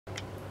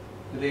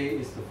Today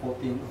is the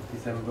 14th of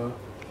December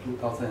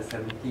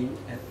 2017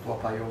 at Toa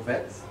Payoh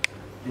Vets.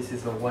 This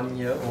is a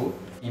 1-year-old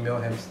female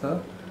hamster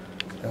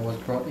that was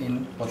brought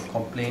in for the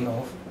complaint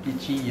of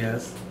itchy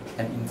ears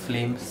and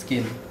inflamed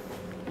skin.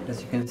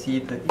 As you can see,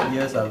 the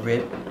ears are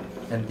red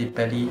and the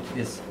belly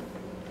is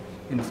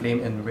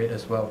inflamed and red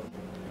as well.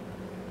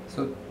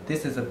 So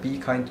this is a Be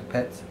Kind to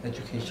Pets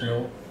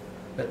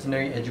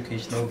veterinary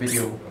educational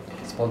video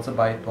sponsored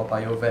by Toa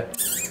Payoh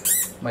Vets.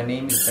 My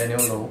name is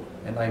Daniel Low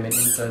and I'm an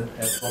intern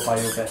at Toa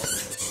Payoh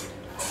Vets.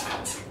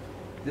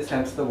 This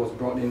hamster was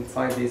brought in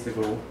 5 days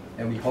ago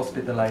and we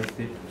hospitalized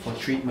it for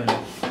treatment.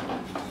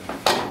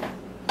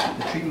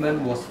 The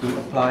treatment was to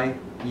apply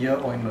ear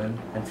ointment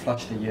and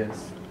flush the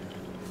ears.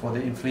 For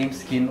the inflamed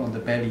skin on the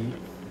belly,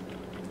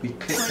 we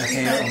clip the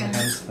hair on the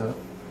hamster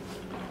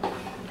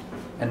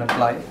and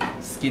apply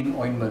skin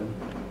ointment.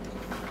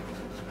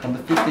 On the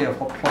 5th day of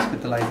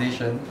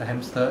hospitalization, the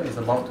hamster is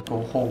about to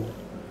go home.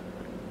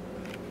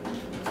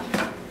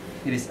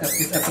 Its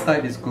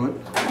appetite is good.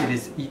 It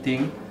is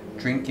eating,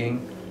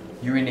 drinking,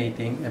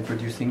 urinating and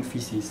producing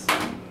feces.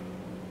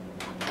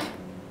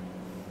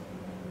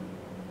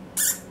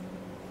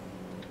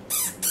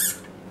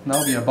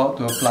 Now we are about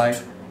to apply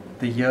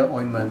the ear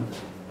ointment.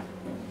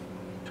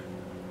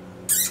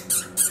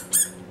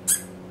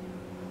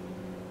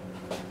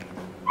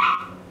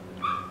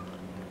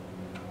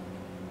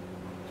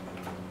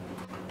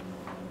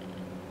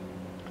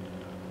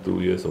 Two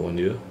years or 1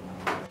 year?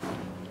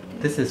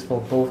 This is for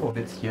both of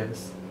its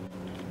ears.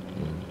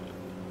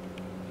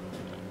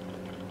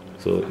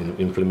 So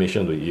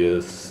inflammation of the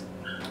ears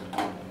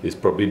is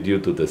probably due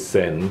to the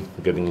sand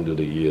getting into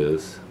the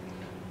ears,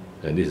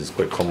 and this is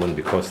quite common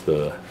because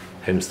the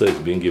hamster is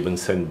being given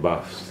sand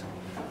baths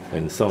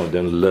and some of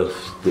them love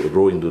to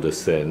roll into the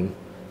sand,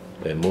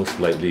 and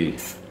most likely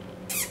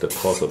the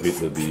cause of it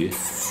will be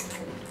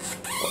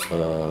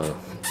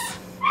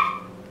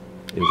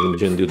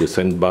inflammation due to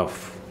sand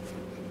bath.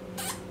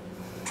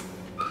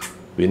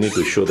 We need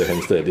to show the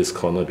hamster at this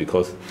corner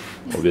because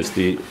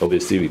obviously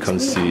we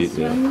can't see it.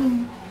 Yeah.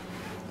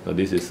 Now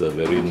this is a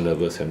very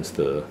nervous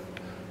hamster.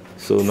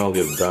 So now we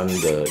have done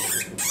the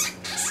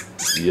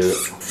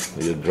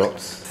ear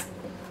drops.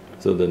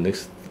 So the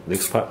next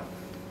part?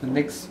 The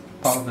next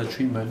part of the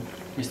treatment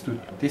is to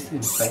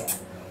disinfect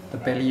the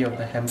belly of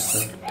the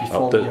hamster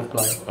before we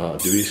apply.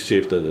 Do we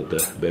shave the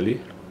belly?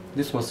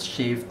 This was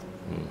shaved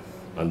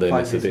under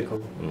 5 days anesthetic?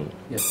 ago.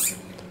 Yes.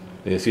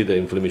 And you see the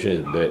inflammation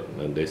is bad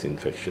and there's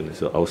infection.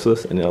 So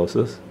ulcers? Any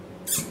ulcers?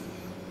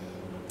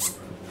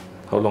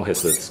 How long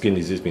has the skin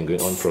disease been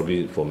going on?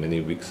 Probably for many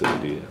weeks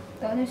already.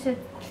 The owner said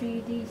 3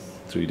 days.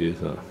 3 days.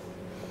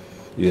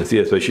 You can see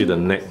especially the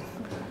neck.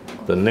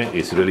 The neck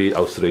is really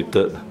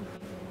ulcerated.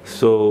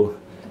 So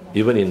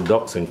even in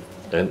dogs and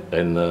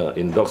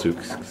in dogs with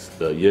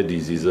ear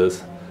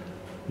diseases,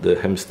 the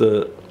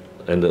hamster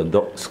and the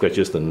dog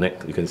scratches the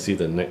neck. You can see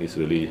the neck is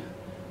really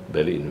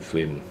badly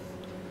inflamed.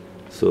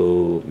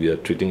 So we are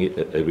treating it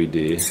every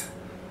day,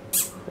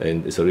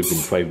 and it's already been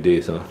 5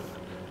 days.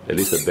 At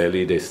least the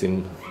belly, there's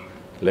still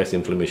less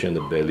inflammation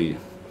in the belly.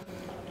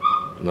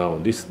 Now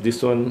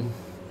this one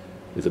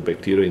is a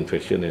bacterial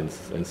infection and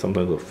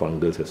sometimes a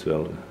fungus as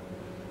well.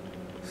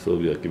 So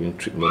we are giving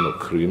treatment of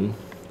cream.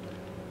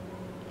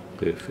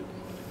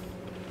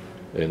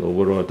 And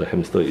overall the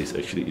hamster is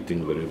actually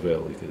eating very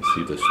well. You can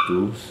see the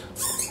stools.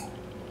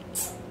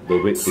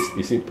 The weight,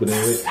 is it putting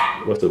weight?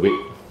 What's the weight?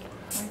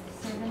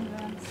 47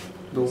 grams.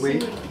 The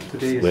weight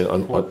today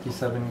is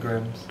 47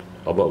 grams.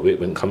 How about weight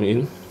when coming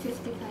in?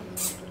 55.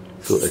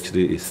 So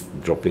actually it's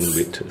dropping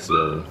weight as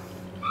well.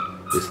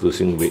 It's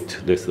losing weight.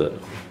 That's the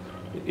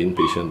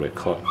inpatient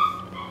record.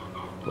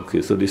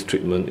 Okay, so this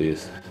treatment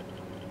is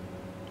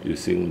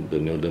using the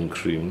Neodym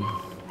cream,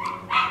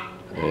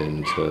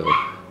 and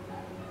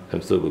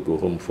hamster will go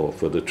home for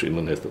further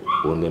treatment as the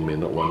owner may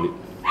not want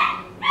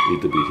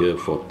it to be here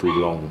for too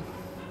long.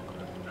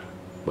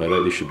 By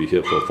right, it should be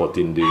here for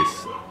 14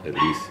 days at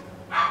least.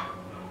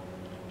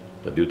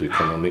 But due to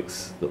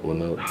economics, the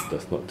owner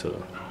does not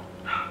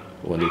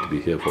want it to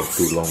be here for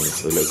too long.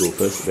 So let go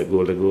first, let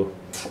go.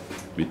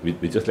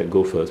 We just let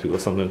go first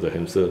because sometimes the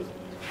hamster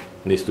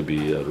needs to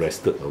be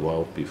rested a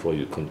while before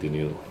you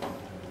continue.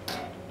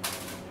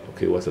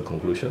 Okay, what's the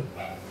conclusion?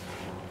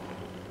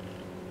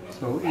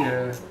 So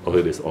yeah.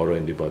 Okay, there's oral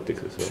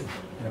antibiotics as well.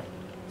 Yeah.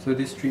 So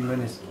this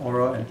treatment is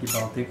oral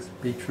antibiotics,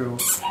 ventral,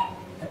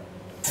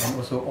 and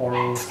also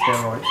oral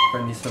steroid,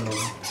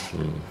 prednisolone,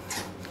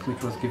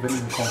 which was given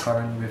in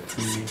concurrent with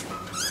the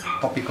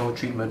topical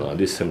treatment.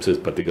 This hamster is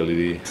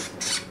particularly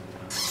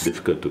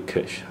difficult to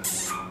catch,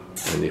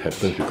 and it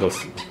happens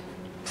because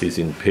he's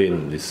in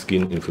pain, his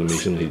skin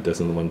inflammation, he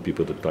doesn't want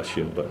people to touch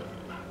him. But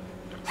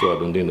so I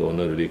don't think the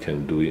owner really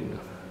can do it.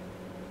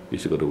 You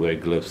should got to wear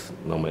gloves.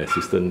 Now my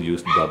assistant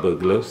used double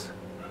gloves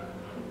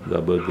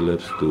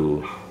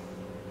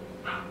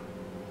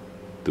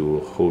to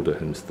hold the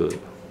hamster.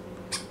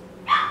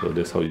 So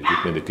that's how you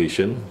give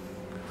medication,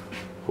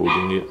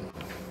 holding it,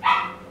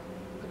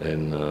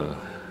 and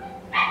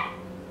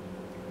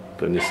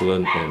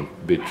prednisolone and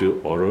ventral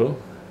oral,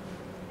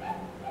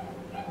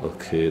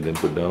 Okay, then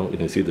put down. You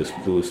can see the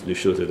stools. This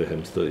shows that the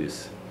hamster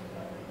is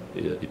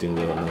eating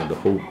well. Now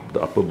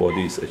the upper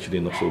body is actually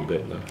not so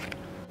bad now.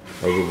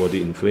 Upper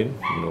body inflamed,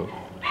 no.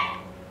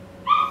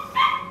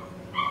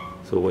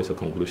 So what's the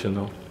conclusion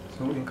now?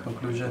 So in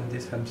conclusion,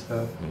 this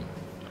hamster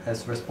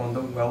has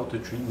responded well to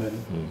treatment,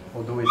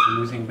 although it's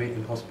losing weight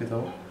in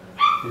hospital.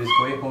 It is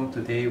going home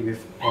today with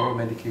oral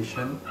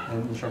medication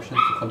and instructions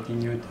to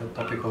continue the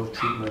topical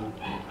treatment.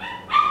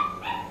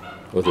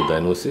 What's the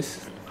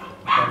diagnosis?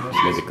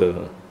 Diagnosis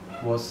Medical.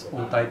 was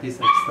otitis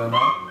externa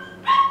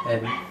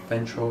and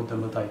ventral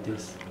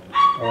dermatitis,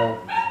 or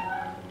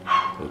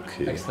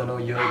Okay. external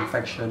ear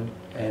infection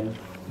and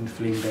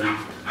inflamed belly.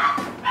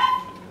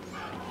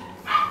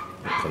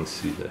 I can't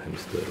see the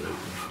hamster.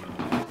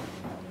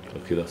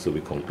 Okay, so we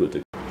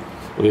conclude.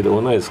 Okay, the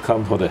owner has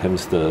come for the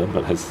hamster,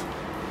 but has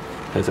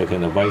I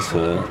can advise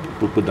her,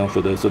 put down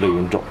further so that it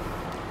won't drop.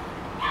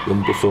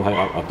 Don't put so high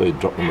up after it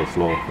drop on the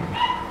floor.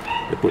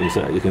 They put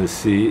inside. You can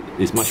see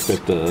it's much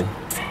better,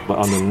 but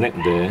on the neck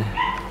there,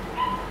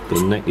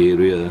 the neck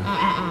area,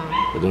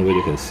 I don't know whether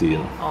you can see.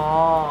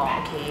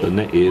 Oh, okay. The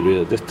neck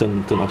area, just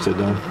turn upside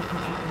down.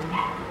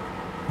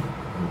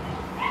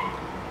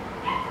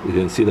 You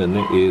can see the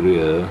neck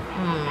area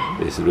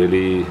is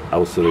really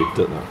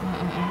ulcerated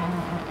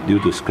due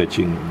to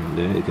scratching.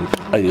 Then you can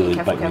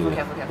Careful.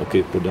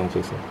 Okay, put down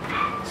first.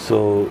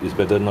 So it's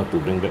better not to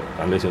bring back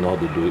unless you know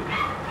how to do it.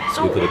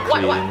 So you could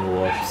clean,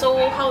 wash.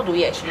 So how do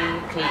we actually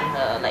clean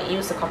her? Like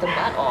use a cotton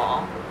bud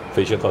or?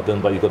 Facial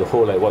cotton, but you got to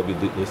hold like what we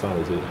did just now.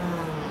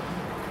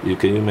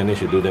 Can you manage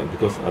to do that?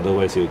 Because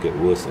otherwise it will get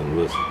worse and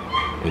worse,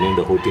 and then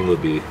the whole thing will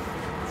be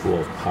full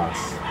of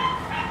pus,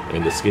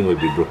 and the skin will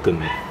be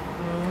broken,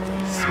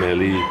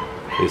 smelly.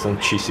 There's some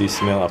cheesy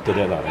smell after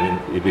that. I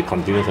mean, if it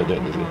continues like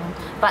that,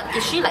 But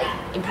is she like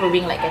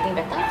improving, like getting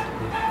better?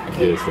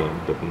 Okay. Yes,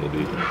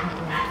 definitely.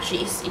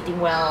 She is eating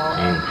well.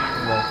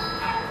 Yeah.